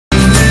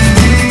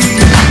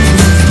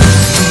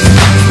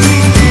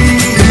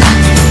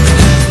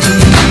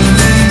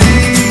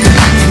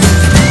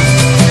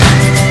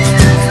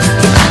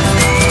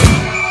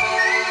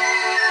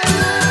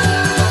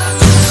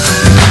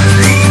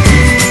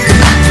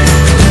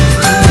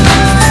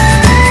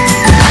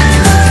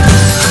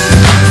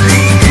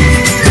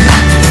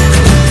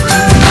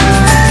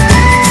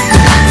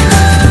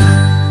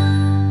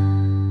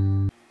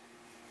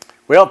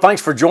Well,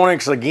 thanks for joining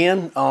us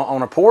again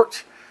on a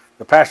porch.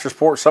 The pastor's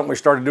porch, something we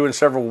started doing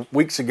several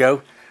weeks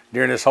ago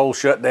during this whole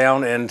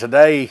shutdown. And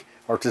today,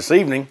 or this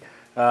evening,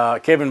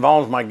 Kevin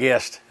Vaughn's my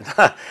guest.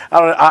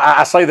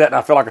 I say that and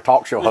I feel like a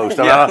talk show host,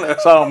 so I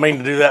don't mean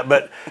to do that.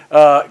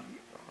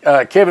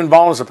 But Kevin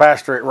Vaughn is a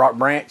pastor at Rock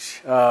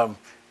Branch.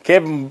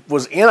 Kevin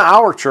was in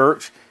our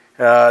church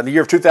the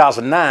year of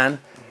 2009.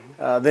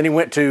 Then he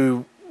went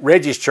to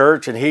Reggie's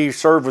church, and he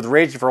served with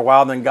Reggie for a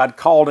while. Then God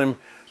called him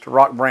to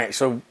Rock Branch.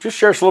 So just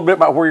share us a little bit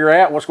about where you're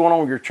at, what's going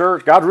on with your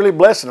church. God's really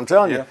blessing, I'm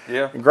telling you.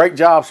 Yeah. Great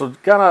job. So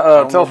kind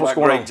of tell us what's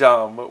going on. Great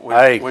job.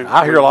 But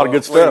I hear a lot of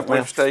good stuff, man.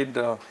 We've stayed,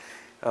 the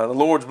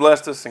Lord's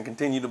blessed us and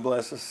continue to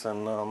bless us.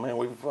 And, man,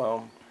 we've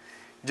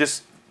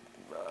just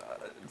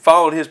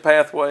followed His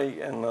pathway.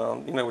 And,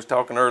 was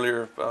talking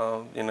earlier,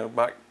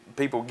 about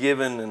people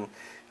giving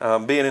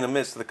and being in the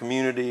midst of the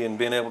community and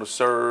being able to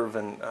serve.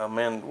 And,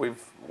 man,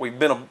 we've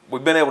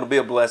been able to be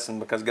a blessing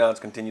because God's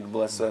continued to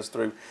bless us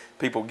through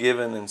people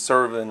giving and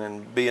serving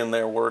and being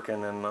there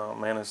working. And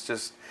man, it's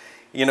just,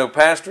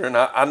 Pastor, and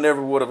I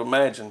never would have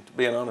imagined,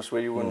 being honest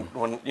with you, when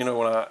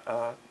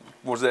I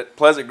was at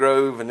Pleasant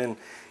Grove and then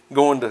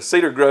going to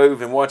Cedar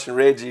Grove and watching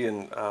Reggie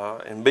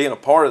and being a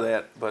part of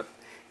that. But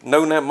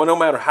no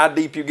matter how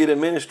deep you get in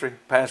ministry,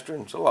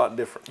 pastoring's a lot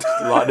different.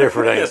 A lot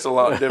different, ain't it? It's a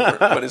lot different,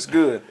 but it's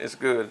good. It's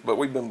good. But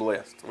we've been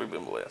blessed.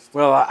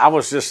 Well, I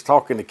was just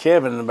talking to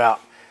Kevin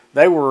about,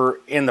 they were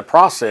in the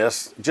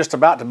process just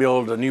about to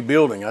build a new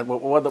building.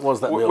 What was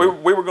that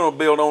building? We were going to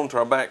build on to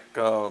our back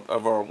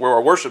of where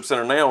our worship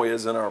center now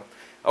is, in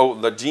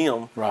the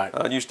gym. Right.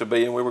 Used to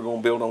be, and we were going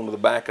to build onto the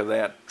back of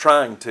that,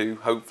 trying to,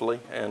 hopefully,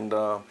 and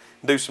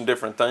do some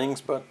different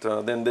things. But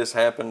then this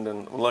happened,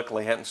 and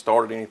luckily hadn't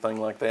started anything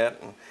like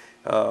that.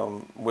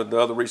 And with the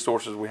other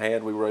resources we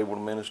had, we were able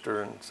to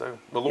minister, and so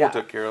the Lord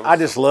took care of us. I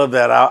just love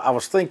that. I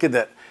was thinking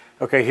that,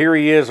 okay, here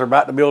he is, they're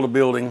about to build a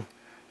building.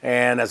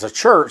 And as a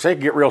church, they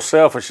could get real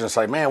selfish and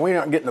say, man, we're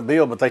not getting a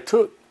bill. But they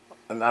took,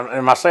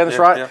 am I saying this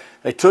right? Yeah.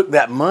 They took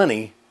that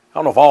money, I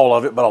don't know if all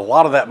of it, but a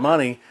lot of that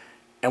money,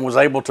 and was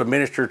able to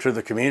minister to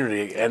the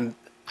community. And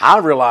I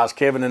realize,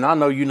 Kevin, and I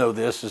know you know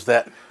this, is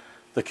that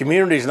the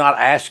community is not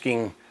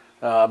asking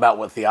about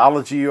what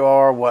theology you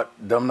are,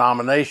 what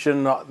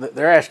denomination.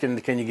 They're asking,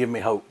 can you give me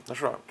hope?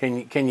 That's right.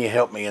 Can you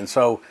help me? And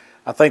so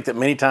I think that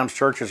many times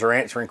churches are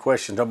answering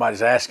questions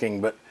nobody's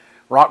asking, but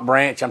Rock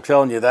Branch, I'm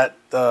telling you,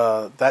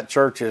 that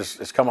church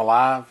has come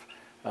alive.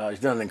 He's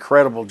done an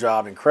incredible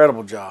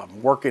job,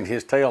 working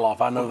his tail off.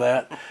 I know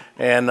that.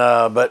 And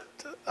but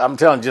I'm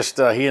telling you, just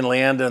he and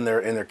Leanda and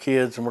their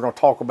kids, and we're going to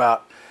talk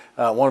about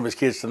one of his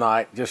kids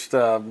tonight, just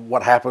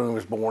what happened when he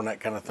was born, that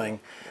kind of thing.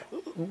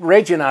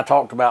 Reggie and I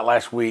talked about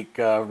last week.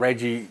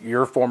 Reggie,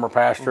 you're a former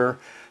pastor,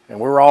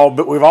 and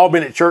we've all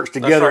been at church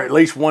together at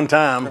least one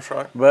time. That's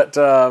right. But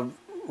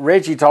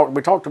Reggie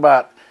we talked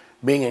about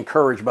being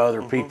encouraged by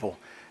other people.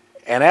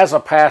 And as a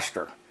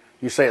pastor,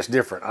 you say it's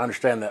different. I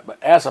understand that.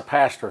 But as a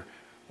pastor,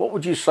 what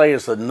would you say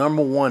is the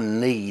number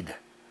one need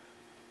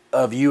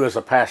of you as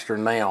a pastor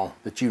now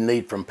that you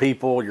need from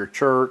people, your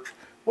church?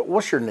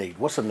 What's your need?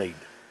 What's the need?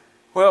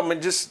 Well, I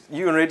mean, just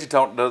you and Reggie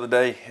talked the other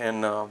day,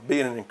 and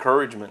being an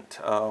encouragement.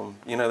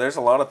 There's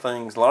a lot of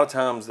things, a lot of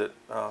times that,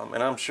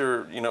 and I'm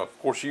sure, of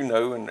course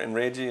and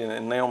Reggie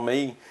and now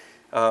me,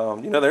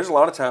 there's a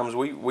lot of times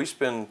we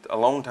spend a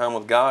long time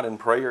with God in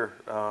prayer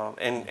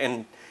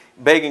and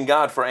begging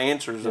God for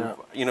answers of,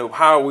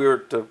 how we're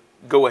to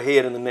go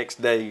ahead in the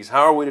next days.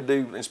 How are we to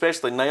do,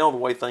 especially now the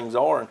way things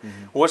are, and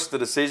what's the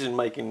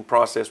decision-making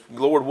process?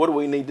 Lord, what do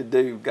we need to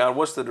do? God,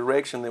 what's the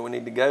direction that we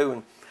need to go?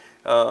 And,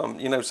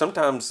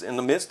 sometimes in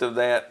the midst of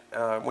that,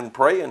 when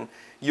praying,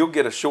 you'll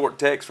get a short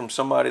text from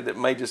somebody that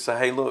may just say,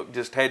 hey, look,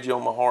 just had you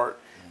on my heart.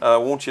 I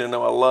want you to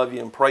know I love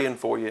you and praying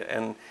for you.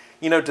 And,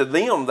 to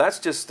them, that's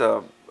just,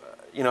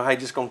 hey,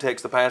 just going to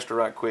text the pastor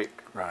right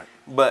quick. Right.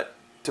 But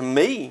to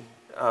me,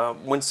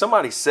 when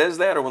somebody says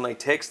that, or when they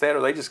text that,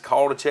 or they just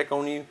call to check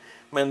on you,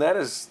 man,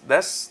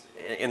 that's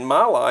in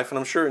my life, and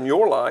I'm sure in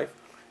your life,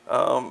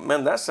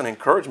 man, that's an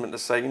encouragement to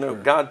say,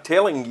 God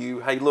telling you,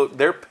 hey, look,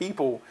 there are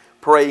people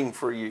praying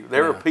for you.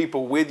 There are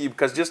people with you,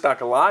 because just like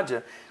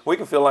Elijah, we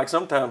can feel like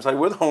sometimes, hey,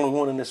 we're the only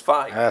one in this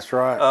fight. That's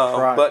right. That's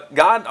right. But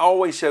God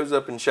always shows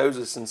up and shows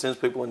us and sends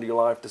people into your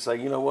life to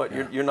say, you know what,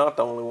 you're not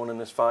the only one in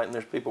this fight, and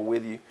there's people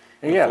with you.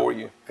 For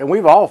you. And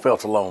we've all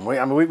felt alone.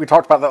 We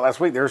talked about that last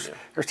week. There's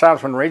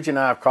times when Reggie and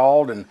I have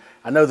called, and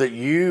I know that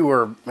you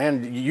were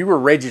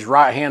Reggie's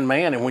right-hand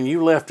man, and when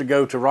you left to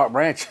go to Rock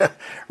Branch,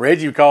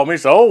 Reggie called me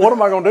and said, oh, what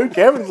am I going to do?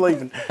 Kevin's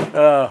leaving.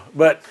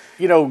 But,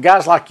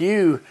 guys like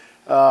you,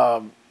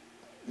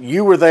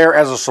 you were there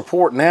as a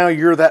support. Now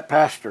you're that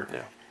pastor.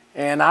 Yeah.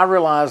 And I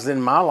realized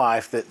in my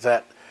life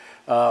that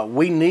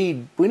we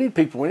need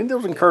people. We need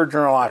those encouragers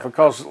in our life,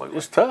 because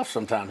it's tough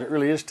sometimes. It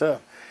really is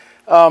tough.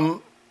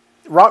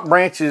 Rock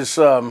Branch is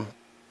kind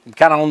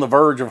of on the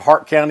verge of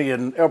Hart County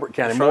and Elbert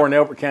County. That's more in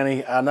Elbert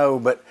County, I know,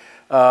 but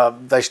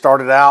they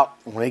started out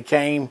when he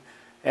came,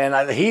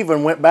 and he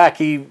even went back.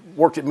 He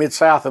worked at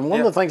Mid-South, and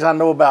one of the things I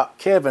know about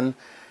Kevin,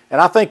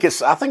 and I think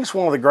it's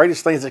one of the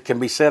greatest things that can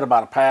be said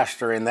about a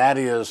pastor, and that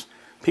is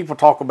people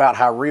talk about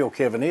how real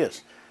Kevin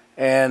is.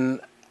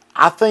 And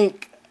I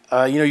think,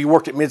 you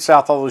worked at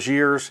Mid-South all those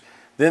years.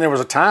 Then there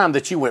was a time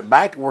that you went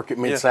back to work at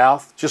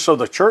Mid-South just so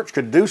the church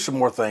could do some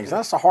more things.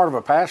 That's the heart of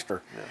a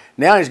pastor. Yeah.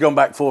 Now he's going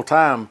back full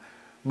time.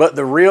 But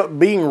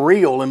being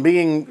real and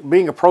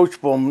being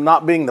approachable,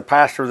 not being the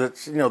pastor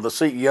that's the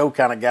CEO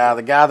kind of guy,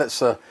 the guy that's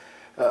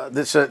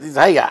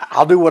hey,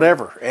 I'll do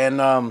whatever.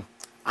 And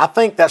I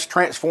think that's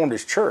transformed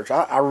his church.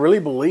 I really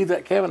believe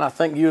that, Kevin. I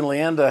think you and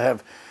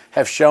Leanda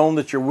have shown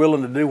that you're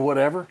willing to do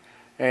whatever.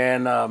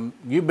 And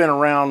you've been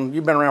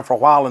around for a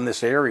while in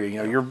this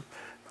area. You're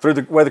through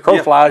the way the crow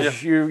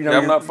flies. Yeah.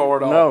 I'm not far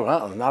at all.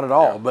 No, not at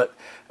all. Yeah.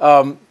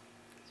 But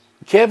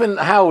Kevin,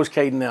 how old is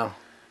Caden now?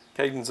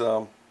 Caden's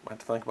I have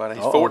to think about it.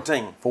 He's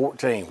 14.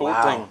 14.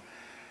 Wow.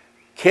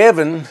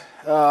 Kevin's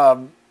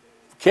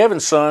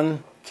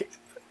son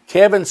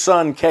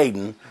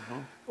Caden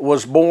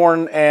was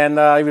born, and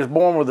he was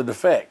born with a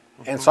defect.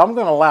 And so I'm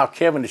going to allow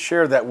Kevin to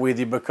share that with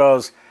you,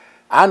 because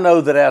I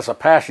know that as a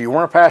pastor, you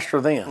weren't a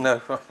pastor then.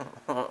 No.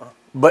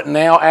 But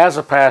now as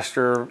a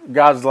pastor,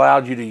 God's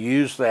allowed you to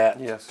use that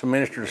to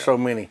minister to so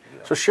many.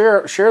 Yeah. So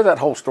share that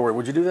whole story.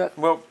 Would you do that?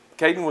 Well,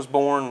 Caden was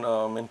born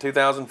in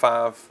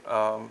 2005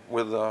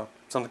 with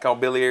something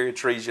called biliary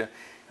atresia.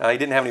 He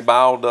didn't have any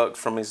bile ducts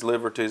from his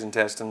liver to his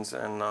intestines,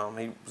 and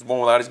he was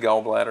born without his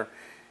gallbladder.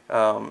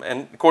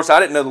 And of course, I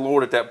didn't know the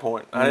Lord at that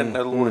point. I didn't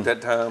know the Lord at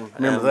that time.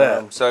 Remember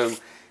that. So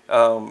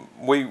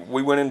we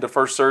went into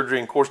first surgery,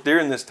 and of course,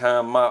 during this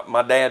time,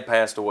 my dad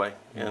passed away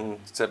in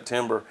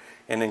September,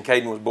 and then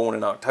Caden was born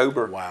in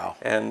October. Wow.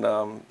 And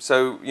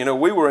so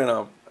we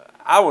were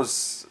I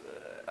was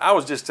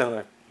just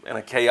in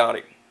a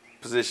chaotic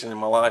position in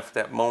my life at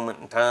that moment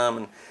in time,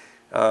 and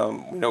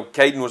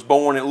Caden was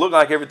born. It looked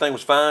like everything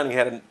was fine. He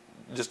had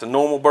just a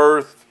normal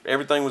birth.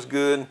 Everything was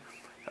good.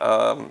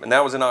 And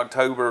that was in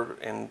October.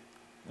 In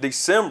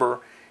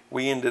December,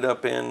 we ended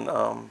up in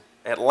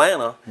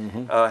Atlanta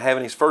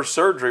having his first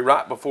surgery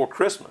right before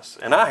Christmas.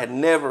 And I had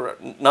never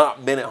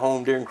not been at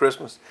home during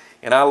Christmas.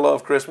 And I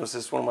love Christmas.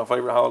 It's one of my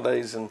favorite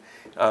holidays. And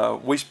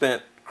we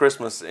spent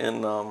Christmas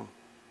in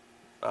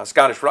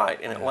Scottish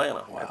Rite in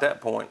Atlanta at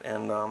that point.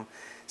 And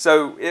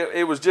so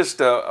it was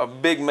just a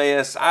big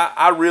mess.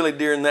 I really,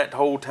 during that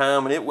whole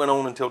time, and it went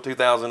on until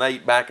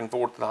 2008, back and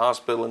forth to the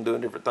hospital and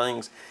doing different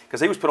things, because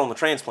he was put on the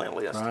transplant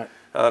list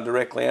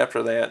directly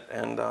after that.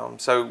 And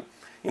so,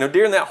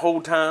 during that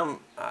whole time,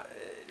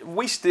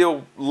 we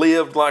still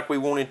lived like we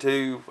wanted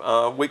to.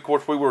 Of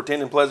course, we were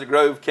attending Pleasant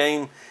Grove,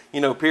 came,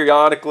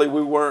 periodically.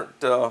 We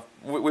weren't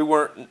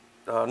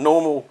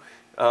normal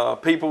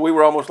people. We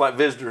were almost like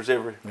visitors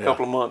every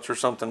couple of months or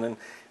something, and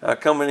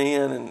coming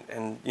in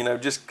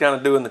and just kind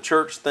of doing the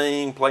church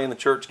thing, playing the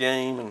church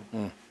game,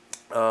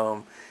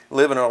 and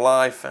living our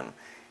life. And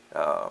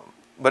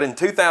but in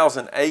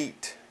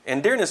 2008,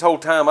 and during this whole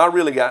time, I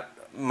really got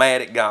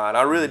mad at God.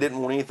 I really didn't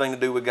want anything to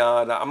do with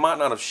God. I might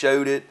not have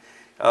showed it.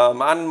 I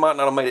might not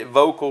have made it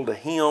vocal to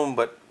Him,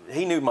 but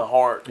He knew my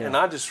heart. And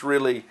I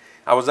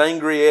was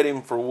angry at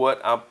Him for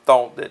what I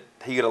thought that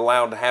He had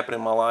allowed to happen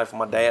in my life,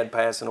 my dad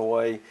passing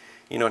away.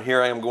 And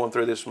here I am going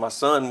through this with my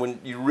son, when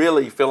you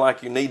really feel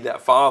like you need that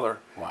father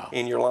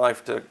in your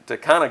life to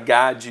kind of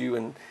guide you.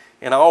 And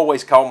I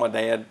always call my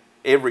dad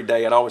every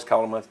day. I'd always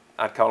call him.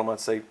 I'd call him. I'd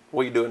say,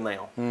 "What are you doing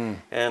now?"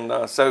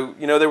 And so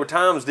there were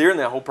times during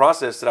that whole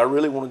process that I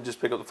really wanted to just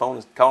pick up the phone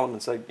and call him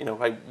and say,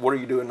 "Hey, what are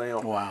you doing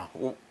now?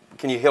 Wow.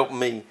 Can you help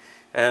me?"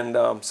 And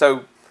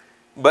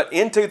but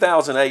in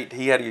 2008,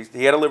 he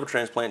had a liver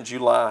transplant in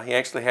July. He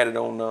actually had it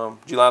on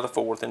July the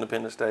 4th,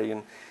 Independence Day,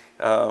 and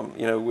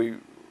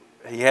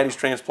he had his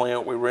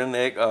transplant. We were in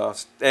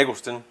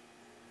Eggleston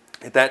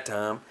at that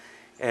time,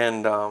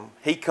 and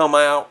he come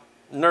out.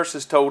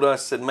 Nurses told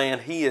us, said, "Man,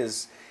 he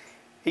is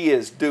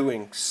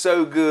doing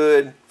so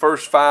good.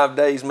 First 5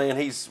 days, man,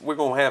 we're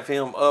gonna have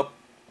him up.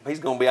 He's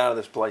gonna be out of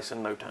this place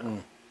in no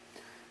time."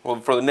 Well,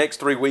 for the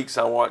next 3 weeks,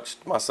 I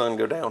watched my son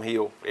go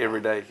downhill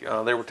every day.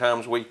 There were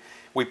times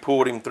we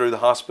pulled him through the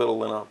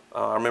hospital in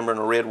I remember in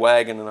a red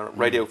wagon, in a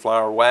radio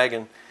flyer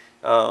wagon.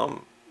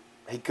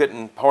 He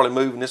couldn't hardly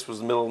move, and this was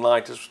the middle of the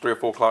night. This was 3 or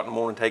 4 o'clock in the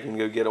morning, taking him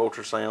to go get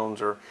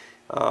ultrasounds or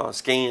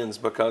scans,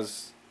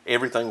 because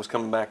everything was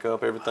coming back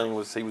up. He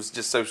was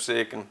just so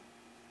sick. And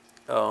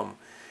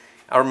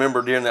I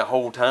remember during that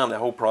whole time, that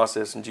whole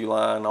process in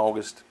July and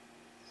August,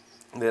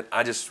 that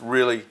I just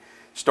really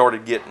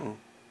started getting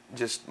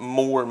just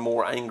more and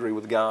more angry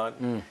with God.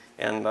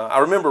 And I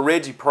remember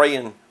Reggie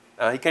praying.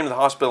 He came to the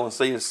hospital and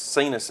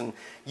seen us, and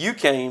you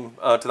came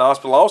to the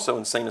hospital also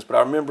and seen us. But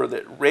I remember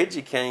that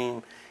Reggie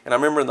came. And I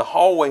remember in the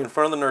hallway in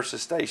front of the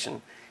nurse's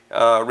station,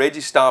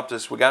 Reggie stopped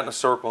us. We got in a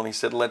circle, and he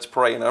said, "Let's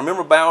pray." And I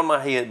remember bowing my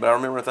head, but I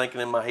remember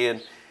thinking in my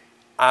head,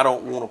 I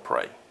don't want to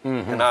pray.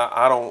 And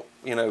I don't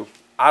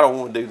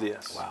want to do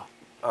this.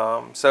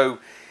 Wow. So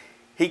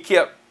he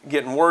kept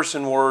getting worse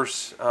and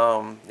worse.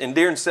 And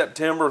during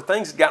September,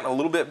 things had gotten a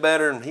little bit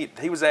better, and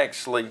he was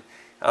actually,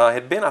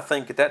 had been, I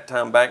think, at that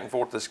time back and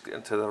forth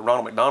to the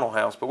Ronald McDonald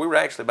house, but we were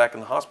actually back in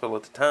the hospital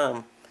at the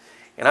time.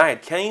 And I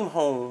had came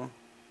home,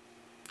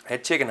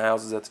 had chicken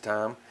houses at the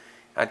time,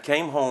 I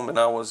came home and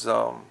I was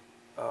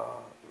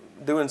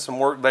doing some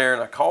work there,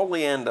 and I called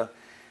Leanda,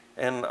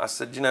 and I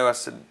said,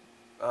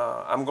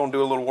 I'm going to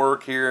do a little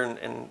work here,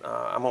 and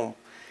I'm going to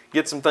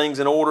get some things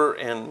in order,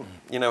 and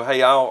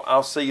hey,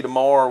 I'll see you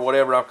tomorrow or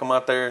whatever. I'll come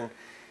out there,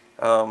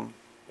 and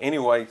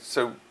anyway,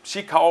 so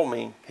she called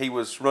me. He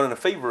was running a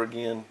fever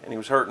again, and he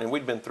was hurting, and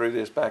we'd been through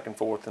this back and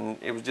forth, and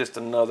it was just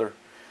another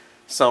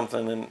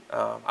something. And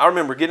I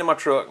remember getting in my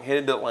truck and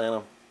headed to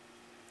Atlanta,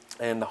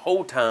 and the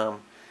whole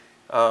time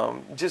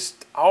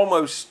just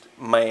almost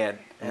mad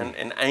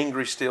and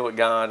angry still at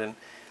God.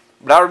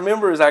 But I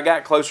remember as I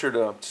got closer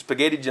to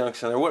Spaghetti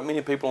Junction, there wasn't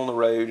many people on the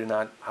road, and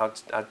I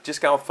just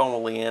got off the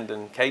phone with Leanda,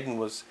 and Caden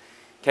was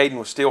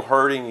still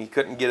hurting. He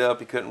couldn't get up,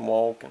 he couldn't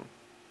walk, and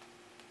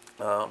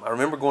I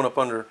remember going up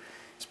under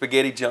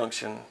Spaghetti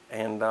Junction,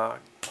 and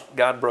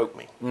God broke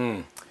me.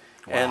 Wow.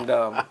 And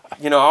I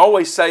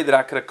always say that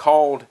I could have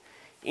called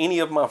any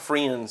of my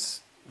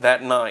friends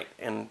that night,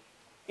 and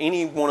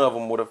any one of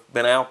them would have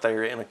been out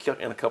there in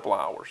a couple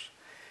hours.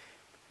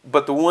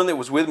 But the one that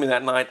was with me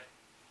that night,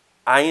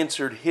 I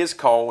answered his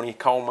call when he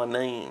called my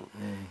name,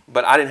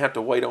 but I didn't have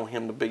to wait on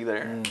him to be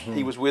there.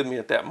 He was with me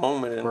at that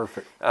moment. And,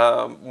 perfect.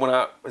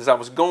 As I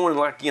was going,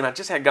 I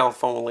just had got on the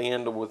phone with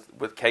Leanda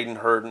with Caden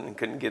hurting and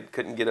couldn't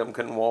get up and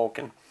couldn't walk.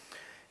 And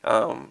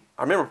I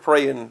remember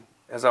praying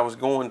as I was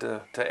going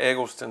to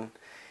Eggleston,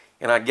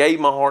 and I gave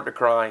my heart to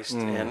Christ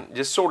and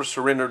just sort of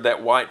surrendered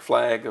that white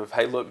flag of,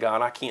 hey, look,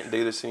 God, I can't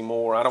do this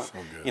anymore. I don't,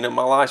 so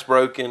my life's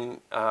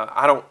broken.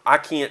 I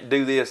can't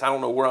do this. I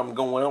don't know where I'm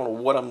going. I don't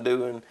know what I'm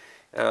doing.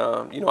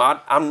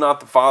 I'm not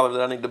the father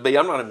that I need to be.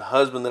 I'm not the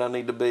husband that I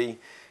need to be.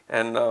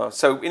 And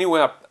so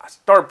anyway, I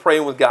started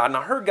praying with God, and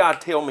I heard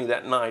God tell me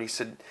that night. He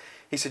said,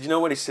 you know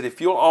what? He said,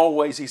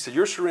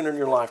 you're surrendering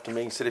your life to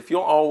me. He said, if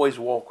you'll always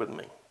walk with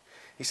me.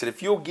 He said,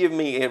 if you'll give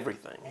me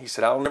everything, he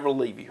said, I'll never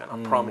leave you, and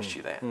I promise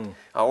you that.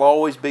 I'll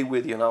always be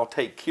with you, and I'll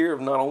take care of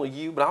not only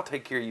you, but I'll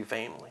take care of your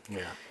family.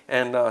 Yeah.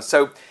 And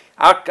so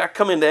I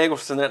come into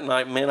Eggleston that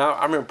night, man.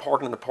 I remember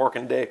parking in the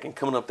parking deck and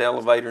coming up the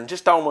elevator and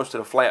just almost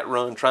at a flat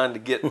run trying to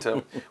get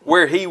to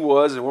where he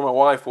was and where my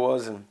wife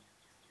was. And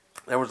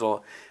there was a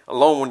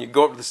long, when you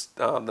go up to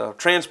the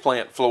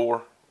transplant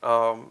floor,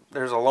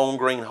 there's a long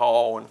green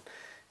hall, and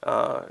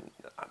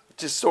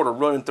just sort of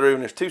running through,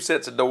 and there's two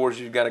sets of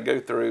doors you've got to go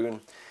through. And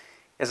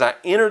as I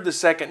entered the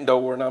second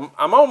door, and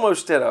I'm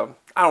almost at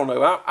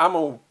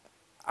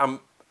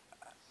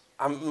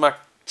my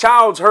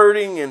child's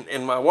hurting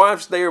and my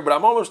wife's there, but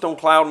I'm almost on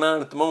cloud nine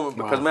at the moment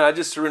because man, I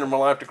just surrendered my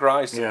life to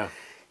Christ. Yeah.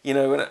 And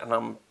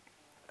I'm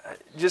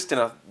just in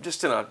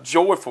a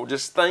joyful,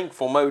 just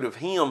thankful mode of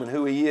Him and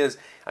who He is.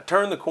 I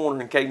turned the corner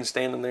and Caden's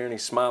standing there and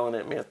he's smiling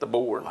at me at the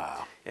board.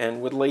 Wow.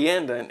 And with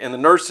Leanda and the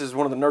nurses,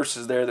 one of the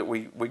nurses there that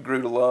we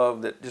grew to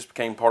love, that just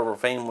became part of our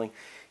family.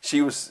 She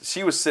was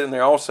sitting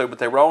there also, but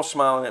they were all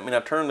smiling at me. And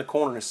I turned the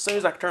corner, and as soon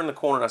as I turned the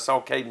corner and I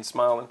saw Caden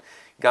smiling,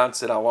 God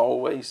said, I'll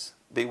always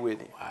be with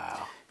you.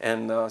 Wow.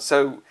 And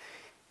so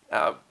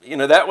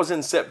that was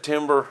in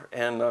September,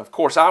 and of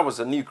course I was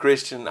a new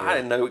Christian. Yeah. I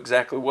didn't know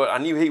exactly what. I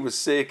knew he was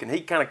sick, and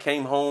he kind of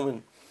came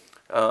home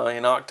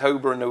in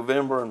October and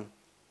November,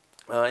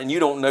 and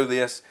you don't know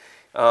this,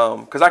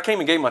 because I came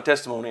and gave my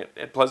testimony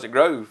at Pleasant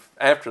Grove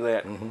after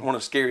that. One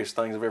of the scariest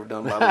things I've ever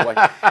done, by the way.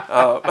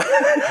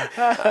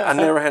 I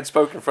never had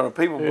spoken in front of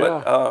people,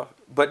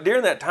 but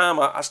during that time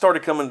I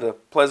started coming to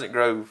Pleasant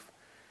Grove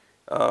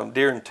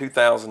during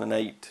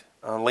 2008.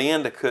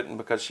 Leanda couldn't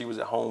because she was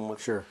at home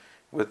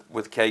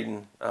with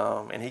Caden,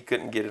 and he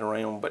couldn't get it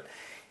around. But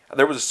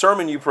there was a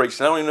sermon you preached,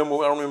 and I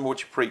don't remember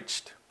what you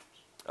preached.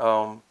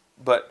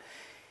 But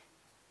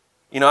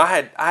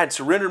I had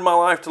surrendered my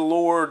life to the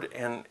Lord,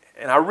 and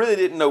I really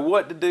didn't know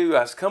what to do.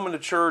 I was coming to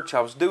church.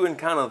 I was doing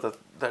kind of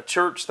the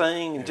church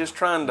thing and just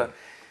trying to.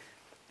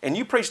 And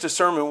you preached a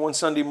sermon one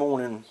Sunday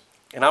morning,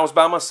 and I was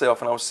by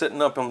myself, and I was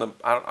sitting up on the.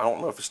 I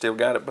don't know if I still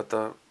got it, but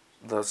the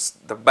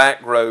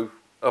back row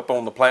up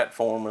on the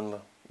platform and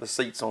the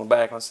seats on the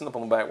back. And I was sitting up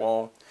on the back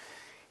wall,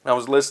 and I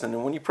was listening.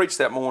 And when you preached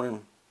that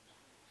morning,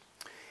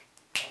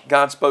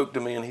 God spoke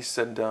to me, and He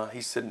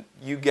said,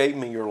 "You gave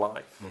me your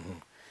life.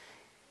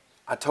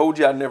 I told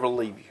you I'd never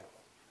leave you,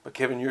 but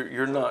Kevin,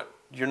 you're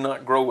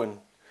not growing.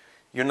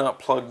 You're not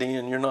plugged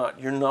in. You're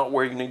not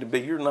where you need to be.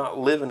 You're not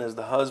living as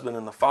the husband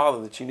and the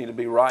father that you need to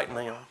be right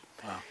now."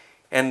 Wow.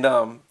 And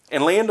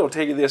Leanda will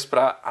tell you this,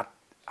 but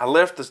I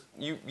left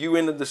you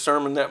ended the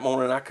sermon that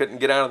morning. I couldn't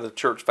get out of the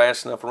church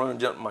fast enough. I run and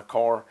jumped in my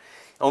car.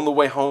 On the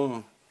way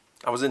home,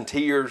 I was in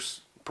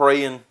tears,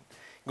 praying,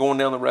 going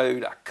down the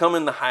road. I come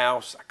in the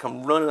house. I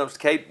come running up.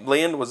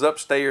 Leanda was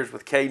upstairs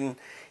with Caden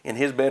in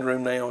his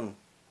bedroom now, and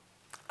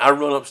I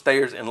run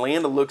upstairs, and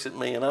Leanda looks at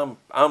me, and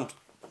I'm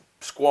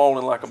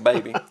squalling like a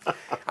baby.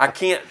 I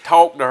can't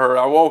talk to her.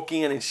 I walk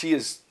in, and she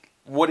is,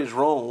 what is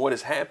wrong? What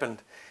has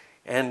happened?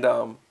 And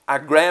I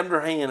grabbed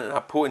her hand,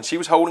 and she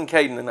was holding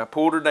Caden, and I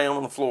pulled her down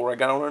on the floor. I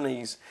got on her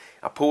knees.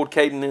 I pulled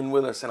Caden in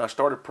with us, and I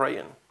started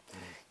praying.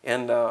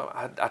 And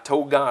I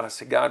told God, I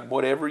said, God,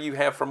 whatever you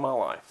have for my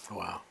life,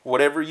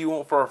 whatever you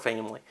want for our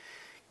family,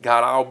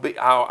 God,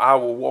 I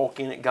will walk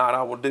in it. God,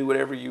 I will do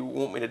whatever you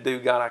want me to do.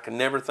 God, I can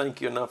never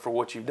thank you enough for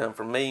what you've done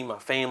for me, my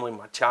family,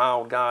 my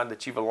child, God,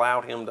 that you've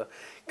allowed him to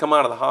come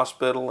out of the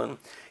hospital. And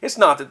it's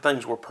not that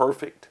things were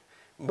perfect,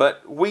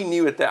 but I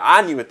knew at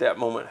that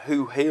moment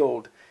who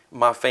held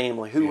my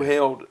family, who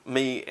held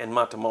me and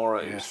my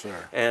tomorrows. Yes, sir.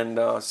 And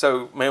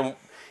so, man,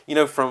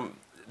 from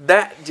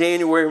that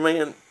January,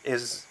 man,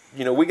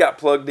 we got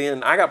plugged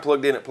in. I got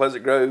plugged in at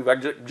Pleasant Grove. I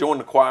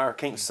joined the choir.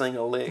 Can't sing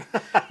a lick,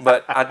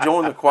 but I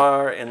joined the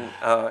choir and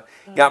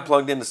got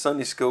plugged into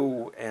Sunday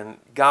school. And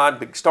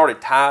God started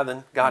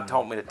tithing. God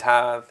taught me to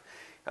tithe,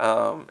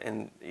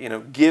 and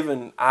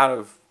giving out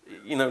of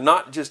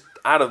not just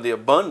out of the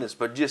abundance,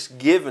 but just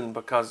giving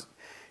because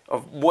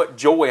of what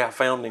joy I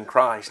found in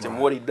Christ and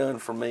what He done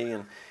for me,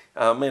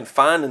 and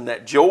finding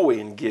that joy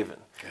in giving.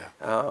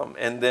 Yeah.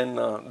 And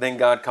then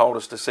God called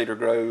us to Cedar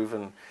Grove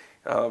and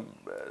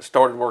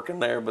started working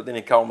there. But then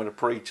He called me to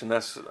preach, and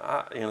that's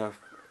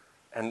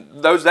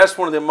that's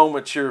one of the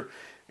moments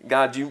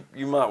God, you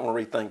might want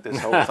to rethink this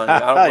whole thing. I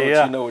don't know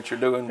if you know what you're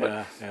doing,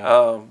 but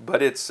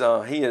but it's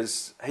He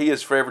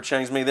has forever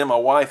changed me. Then my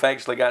wife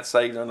actually got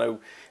saved. I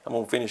know I'm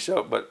gonna finish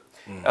up, but.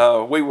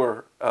 We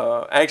were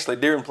actually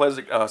during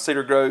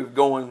Cedar Grove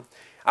going.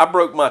 I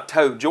broke my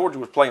toe. Georgia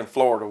was playing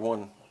Florida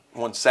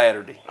one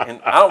Saturday,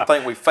 and I don't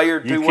think we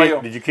fared too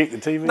well. Did you kick the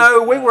TV?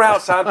 No, we were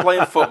outside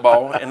playing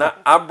football, and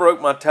I broke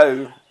my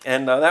toe,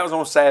 and that was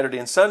on Saturday.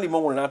 And Sunday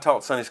morning, I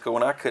taught Sunday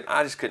school, and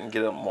I just couldn't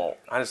get up and walk.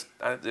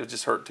 It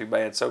just hurt too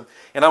bad. So,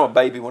 and I'm a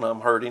baby when I'm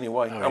hurt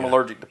anyway. I'm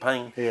allergic to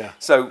pain. Yeah.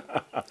 So.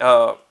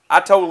 I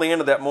told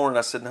Leanna that morning.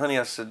 I said,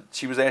 "Honey,"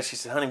 she was asked. She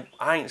said, "Honey,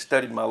 I ain't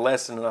studied my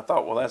lesson," and I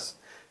thought, "Well, it's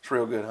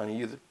real good, honey.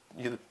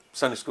 You're the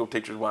Sunday school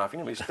teacher's wife.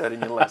 You're going to be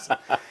studying your lesson."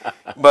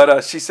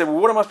 But she said, "Well,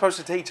 what am I supposed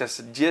to teach?" I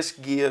said,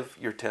 "Just give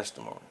your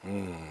testimony."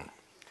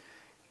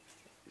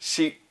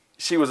 She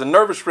was a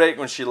nervous wreck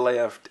when she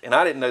left, and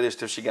I didn't know this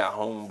till she got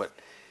home, but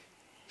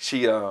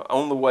she,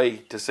 on the way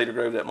to Cedar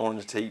Grove that morning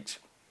to teach,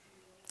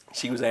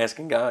 she was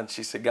asking God.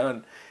 She said,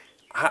 "God,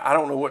 I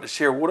don't know what to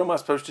share. What am I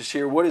supposed to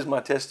share? What is my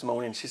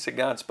testimony?" And she said,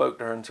 God spoke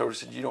to her and told her,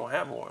 said, "You don't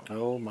have one."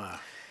 Oh, my.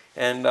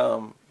 And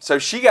so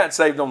she got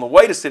saved on the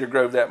way to Cedar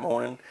Grove that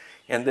morning.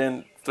 And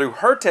then through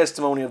her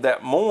testimony of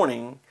that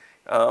morning,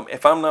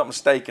 if I'm not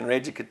mistaken,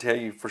 Reggie could tell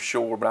you for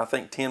sure, but I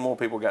think 10 more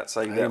people got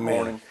saved that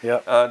morning.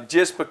 Yep.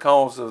 Just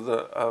because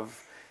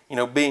of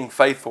being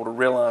faithful to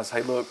realize,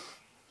 hey, look,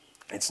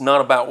 it's not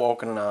about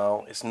walking an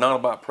aisle. It's not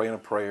about praying a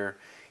prayer.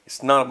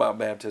 It's not about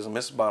baptism.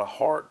 It's about a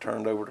heart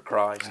turned over to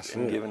Christ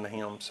and given to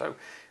Him. So,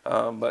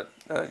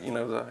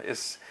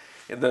 it's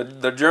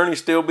the journey's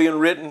still being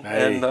written,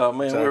 and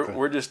man, exactly.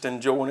 we're just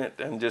enjoying it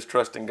and just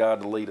trusting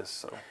God to lead us.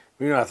 So,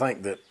 I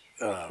think that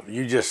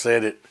you just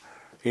said it.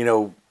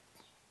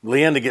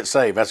 Leanna gets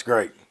saved. That's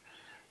great,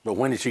 but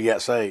when did she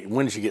get saved?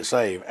 When did she get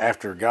saved?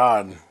 After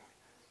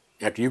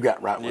you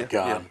got right with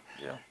God.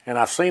 Yeah. And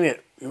I've seen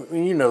it.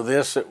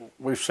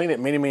 We've seen it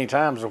many, many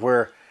times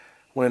where.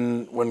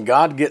 When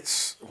God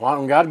gets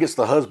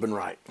the husband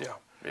right,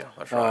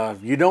 that's right.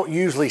 You don't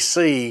usually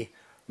see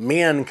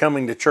men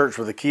coming to church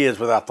with the kids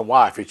without the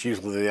wife. It's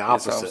usually the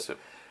opposite.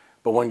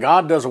 But when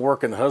God does a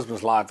work in the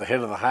husband's life, the head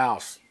of the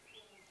house,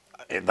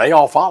 they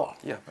all follow.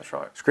 Yeah, that's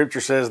right.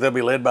 Scripture says they'll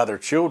be led by their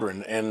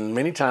children, and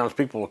many times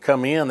people will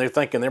come in, they're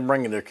thinking they're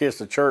bringing their kids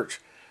to church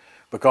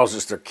because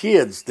it's their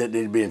kids that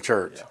need to be in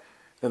church. Yeah.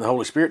 Then the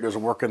Holy Spirit does a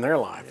work in their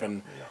life,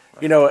 and.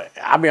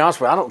 I'll be honest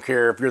with you, I don't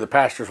care if you're the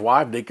pastor's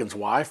wife, deacon's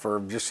wife,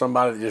 or just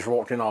somebody that just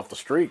walked in off the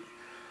street.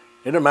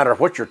 It doesn't matter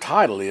what your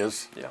title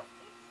is. Yeah.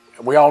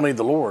 We all need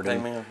the Lord.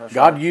 Amen.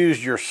 God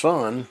used your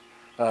son,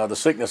 the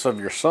sickness of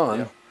your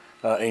son,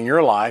 in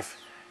your life,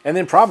 and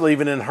then probably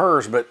even in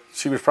hers, but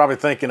she was probably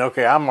thinking,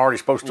 okay, I'm already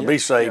supposed to be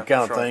saved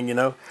kind of thing,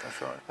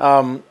 That's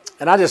right.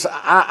 And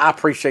I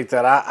appreciate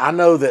that. I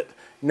know that,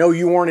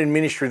 you weren't in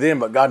ministry then,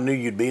 but God knew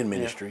you'd be in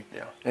ministry.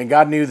 Yeah. And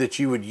God knew that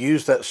you would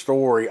use that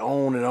story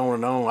on and on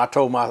and on. I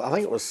told I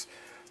think it was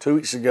 2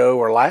 weeks ago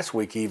or last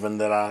week even,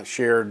 that I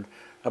shared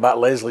about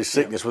Leslie's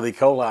sickness with E.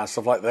 coli and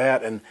stuff like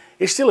that. And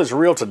it's still as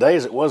real today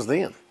as it was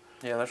then.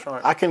 Yeah, that's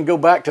right. I can go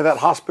back to that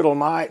hospital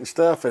night and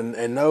stuff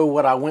and know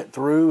what I went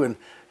through, and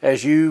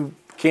as you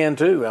can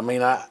too. I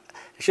mean,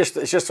 it's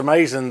just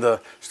amazing. The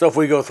stuff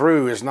we go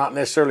through is not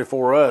necessarily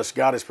for us.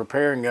 God is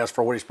preparing us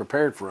for what He's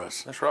prepared for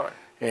us. That's right.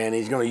 And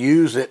He's going to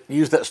use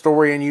that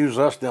story and use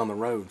us down the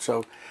road.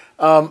 So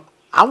I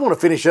want to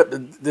finish up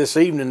this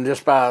evening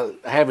just by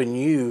having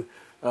you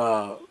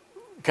kind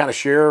of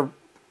share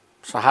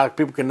how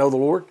people can know the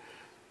Lord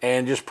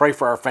and just pray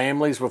for our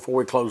families before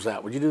we close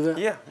out. Would you do that?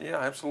 Yeah,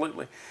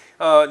 absolutely.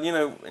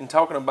 In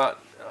talking about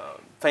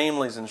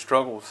families and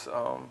struggles,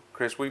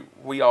 Chris,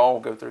 we all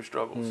go through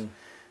struggles.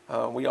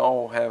 We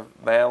all have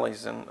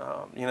valleys, and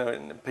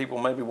and people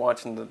may be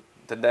watching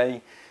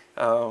today.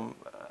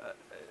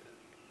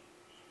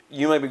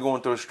 You may be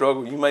going through a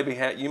struggle. You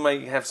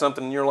may have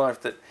something in your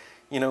life that,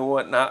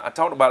 And I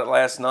talked about it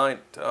last night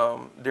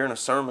during a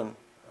sermon.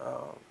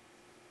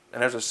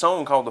 And there's a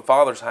song called "The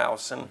Father's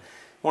House," and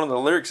one of the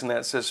lyrics in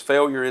that says,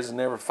 "Failure is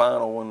never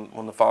final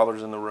when the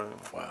Father's in the room."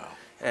 Wow.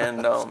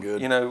 And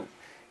good. you know,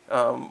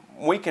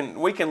 we can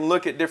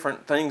look at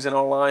different things in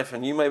our life,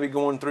 and you may be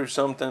going through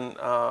something.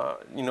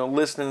 You know,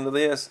 listening to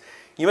this,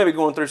 you may be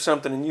going through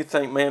something, and you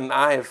think, "Man,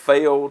 I have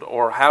failed,"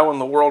 or "How in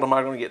the world am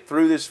I going to get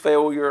through this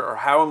failure?" or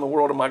 "How in the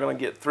world am I going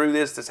to get through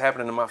this that's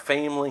happening to my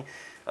family?"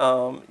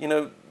 You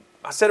know,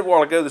 I said it a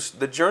while ago.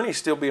 The journey's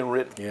still being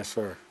written. Yes,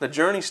 sir. The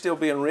journey's still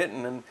being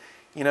written, and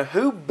you know,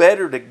 who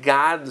better to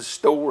guide the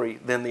story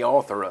than the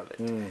author of it?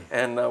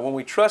 And when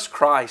we trust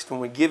Christ, when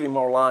we give Him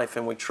our life,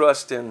 and we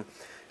trust in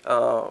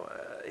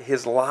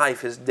His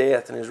life, His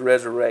death, and His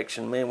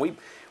resurrection, man,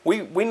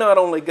 we not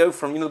only go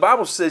from, you know, the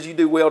Bible says you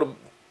do well to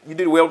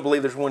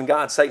believe there's one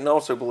God. Satan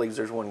also believes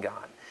there's one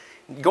God.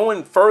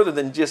 Going further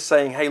than just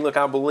saying, "Hey, look,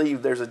 I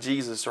believe there's a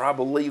Jesus," or "I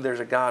believe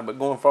there's a God," but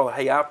going further,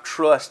 "Hey, I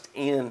trust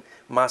in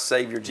my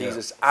Savior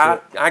Jesus. Yeah.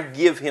 I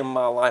give Him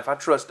my life. I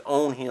trust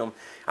on Him.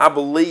 I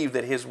believe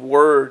that His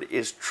Word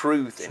is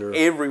truth, and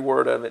every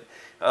word of it."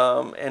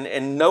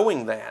 And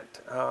knowing that,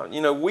 you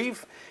know,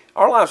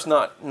 our life's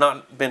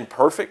not been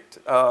perfect.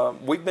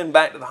 We've been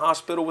back to the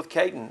hospital with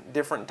Caden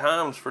different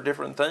times for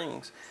different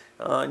things.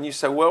 And you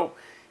say, well,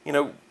 you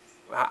know,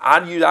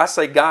 I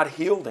say God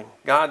healed him.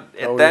 God,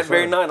 at that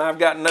very night, I've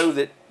got to know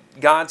that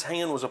God's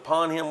hand was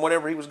upon him.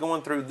 Whatever he was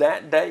going through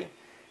that day,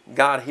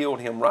 God healed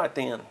him right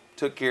then,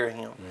 took care of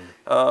him.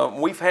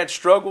 We've had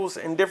struggles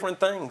and different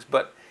things,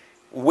 but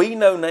we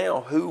know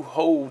now who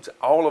holds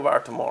all of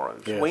our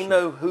tomorrows. Yes, we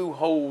know who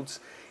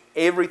holds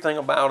everything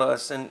about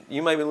us. And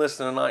you may be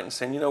listening tonight and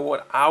saying, "You know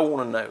what? I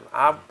want to know.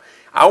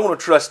 I want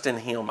to trust in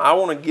Him. I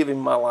want to give Him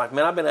my life.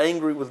 Man, I've been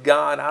angry with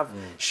God. I've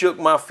shook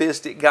my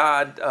fist at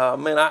God.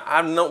 Man,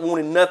 I've not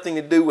wanted nothing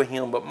to do with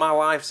Him, but my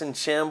life's in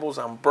shambles.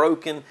 I'm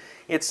broken.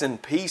 It's in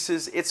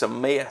pieces. It's a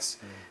mess."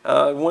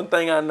 One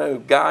thing I know,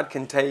 God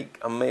can take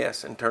a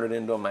mess and turn it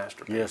into a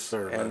masterpiece. Yes,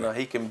 sir. And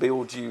He can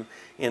build you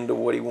into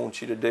what He wants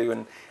you to do.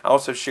 And I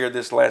also shared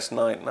this last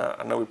night, and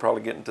I know we're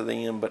probably getting to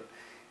the end, but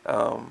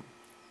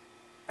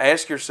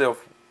ask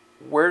yourself,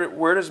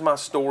 where does my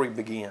story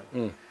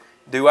begin?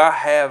 Do I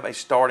have a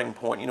starting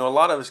point? You know, a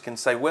lot of us can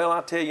say, "Well,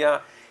 I tell you,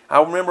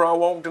 I remember I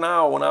walked an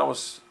aisle when I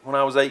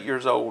was 8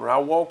 years old, or I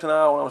walked an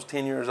aisle when I was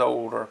 10 years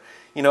old, or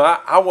you know,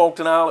 I walked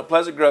an aisle at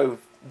Pleasant Grove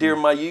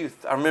during my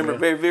youth. I remember it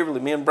very vividly.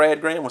 Me and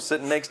Brad Graham was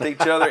sitting next to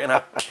each other, and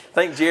I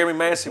think Jeremy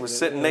Massey was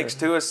sitting next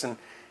to us, and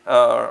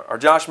or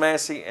Josh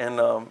Massey,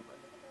 and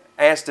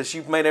asked us.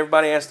 You've made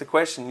everybody ask the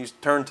question. You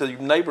turn to your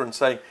neighbor and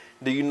say,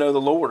 "Do you know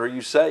the Lord? Are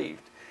you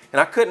saved?"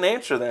 And I couldn't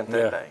answer that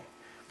day.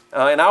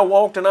 And I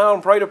walked an aisle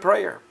and prayed a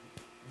prayer.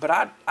 But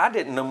I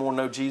didn't no more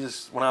know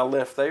Jesus when I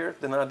left there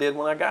than I did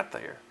when I got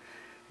there.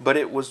 But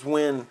it was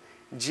when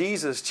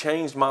Jesus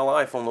changed my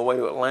life on the way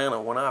to Atlanta,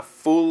 when I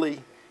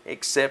fully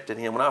accepted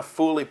Him, when I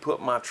fully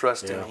put my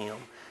trust in Him.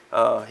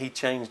 He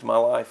changed my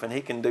life, and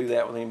He can do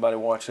that with anybody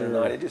watching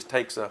tonight. It just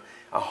takes a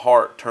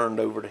heart turned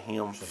over to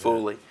Him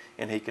fully,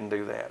 and He can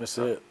do that. That's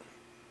it.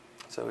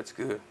 So it's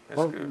good.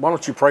 Good. Why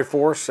don't you pray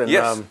for us? And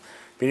if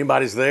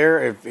anybody's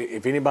there,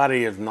 if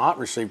anybody has not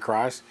received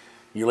Christ,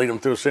 you lead them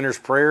through a sinner's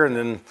prayer, and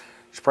then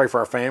just pray for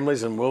our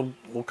families, and we'll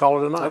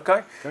call it a night.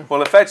 Okay.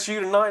 Well, if that's you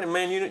tonight, and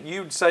man,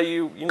 you'd say,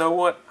 you know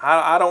what,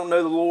 I don't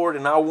know the Lord,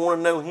 and I want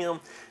to know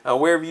Him.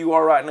 Wherever you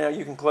are right now,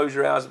 you can close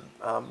your eyes,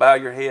 bow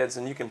your heads,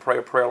 and you can pray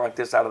a prayer like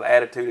this out of the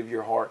attitude of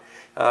your heart.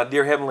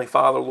 Dear Heavenly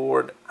Father,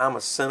 Lord, I'm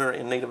a sinner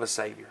in need of a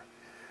Savior.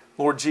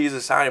 Lord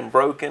Jesus, I am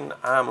broken.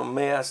 I'm a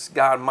mess.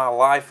 God, my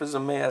life is a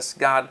mess.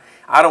 God,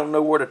 I don't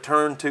know where to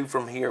turn to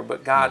from here,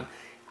 but God,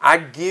 I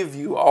give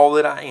you all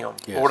that I am.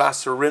 Yes. Lord, I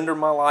surrender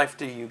my life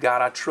to you.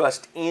 God, I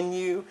trust in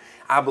you.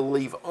 I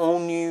believe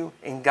on you.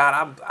 And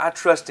God, I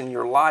trust in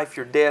your life,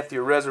 your death,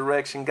 your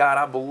resurrection. God,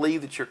 I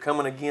believe that you're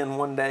coming again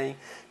one day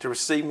to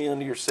receive me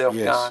unto yourself,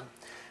 God.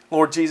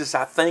 Lord Jesus,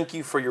 I thank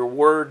you for your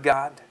word,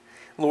 God.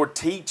 Lord,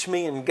 teach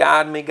me and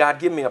guide me. God,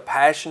 give me a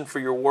passion for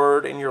your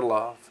word and your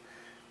love.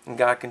 And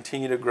God,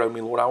 continue to grow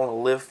me. Lord, I want to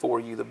live for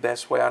you the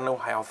best way I know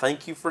how.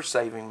 Thank you for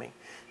saving me.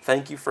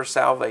 Thank you for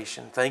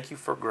salvation. Thank you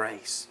for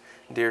grace.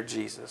 Dear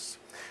Jesus.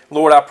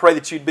 Lord, I pray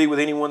that you'd be with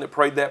anyone that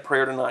prayed that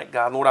prayer tonight,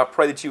 God. Lord, I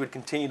pray that you would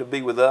continue to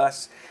be with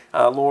us.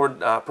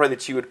 Lord, I pray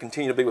that you would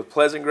continue to be with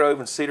Pleasant Grove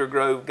and Cedar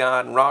Grove,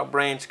 God, and Rock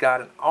Branch,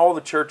 God, and all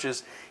the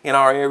churches in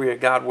our area,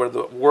 God, where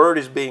the word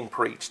is being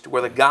preached,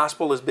 where the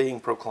gospel is being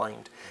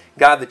proclaimed.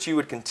 God, that you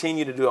would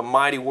continue to do a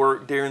mighty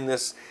work during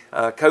this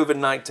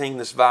COVID-19,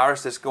 this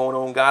virus that's going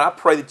on. God, I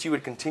pray that you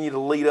would continue to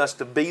lead us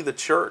to be the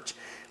church,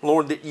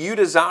 Lord, that you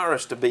desire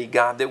us to be,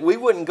 God, that we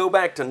wouldn't go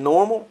back to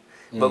normal,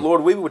 but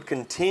Lord, we would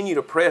continue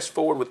to press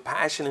forward with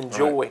passion and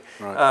joy.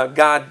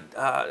 God,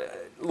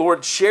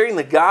 Lord, sharing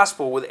the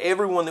gospel with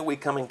everyone that we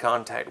come in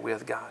contact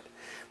with, God.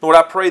 Lord,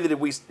 I pray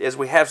that as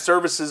we have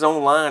services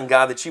online,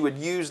 God, that you would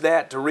use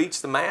that to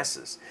reach the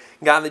masses.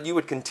 God, that you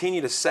would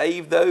continue to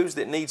save those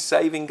that need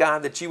saving,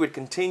 God, that you would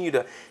continue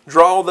to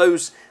draw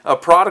those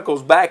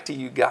prodigals back to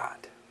you, God.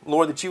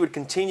 Lord, that you would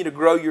continue to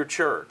grow your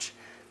church,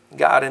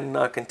 God,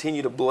 and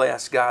continue to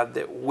bless, God,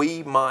 that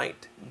we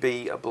might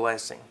be a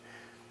blessing.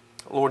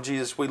 Lord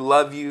Jesus, we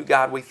love you.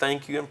 God, we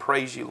thank you and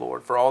praise you,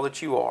 Lord, for all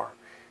that you are,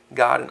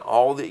 God, and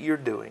all that you're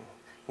doing.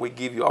 we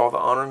give you all the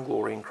honor and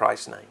glory in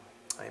Christ's name.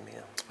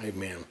 Amen.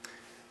 Amen.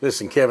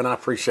 Listen, Kevin, I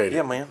appreciate it.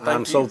 Yeah, man.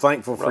 I'm so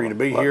thankful for you to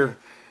be here.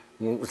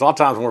 A lot of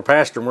times when we're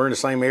pastoring, we're in the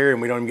same area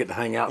and we don't even get to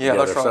hang out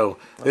together. That's right. So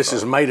this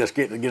has made us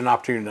get an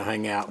opportunity to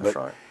hang out. That's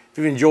but right. if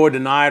you've enjoyed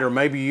tonight, or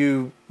maybe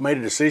you made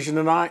a decision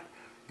tonight,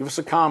 give us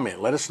a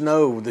comment. Let us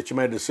know that you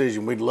made a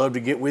decision. We'd love to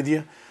get with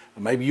you.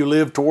 Maybe you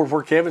live toward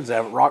where Kevin's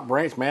at Rock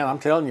Branch. Man, I'm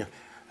telling you,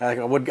 I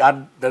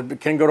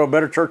can go to a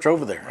better church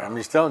over there. I'm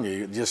just telling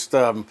you. Just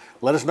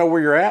let us know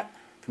where you're at.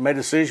 If you made a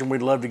decision,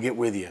 we'd love to get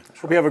with you.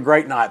 Hope you have a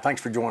great night.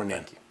 Thanks for joining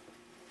in.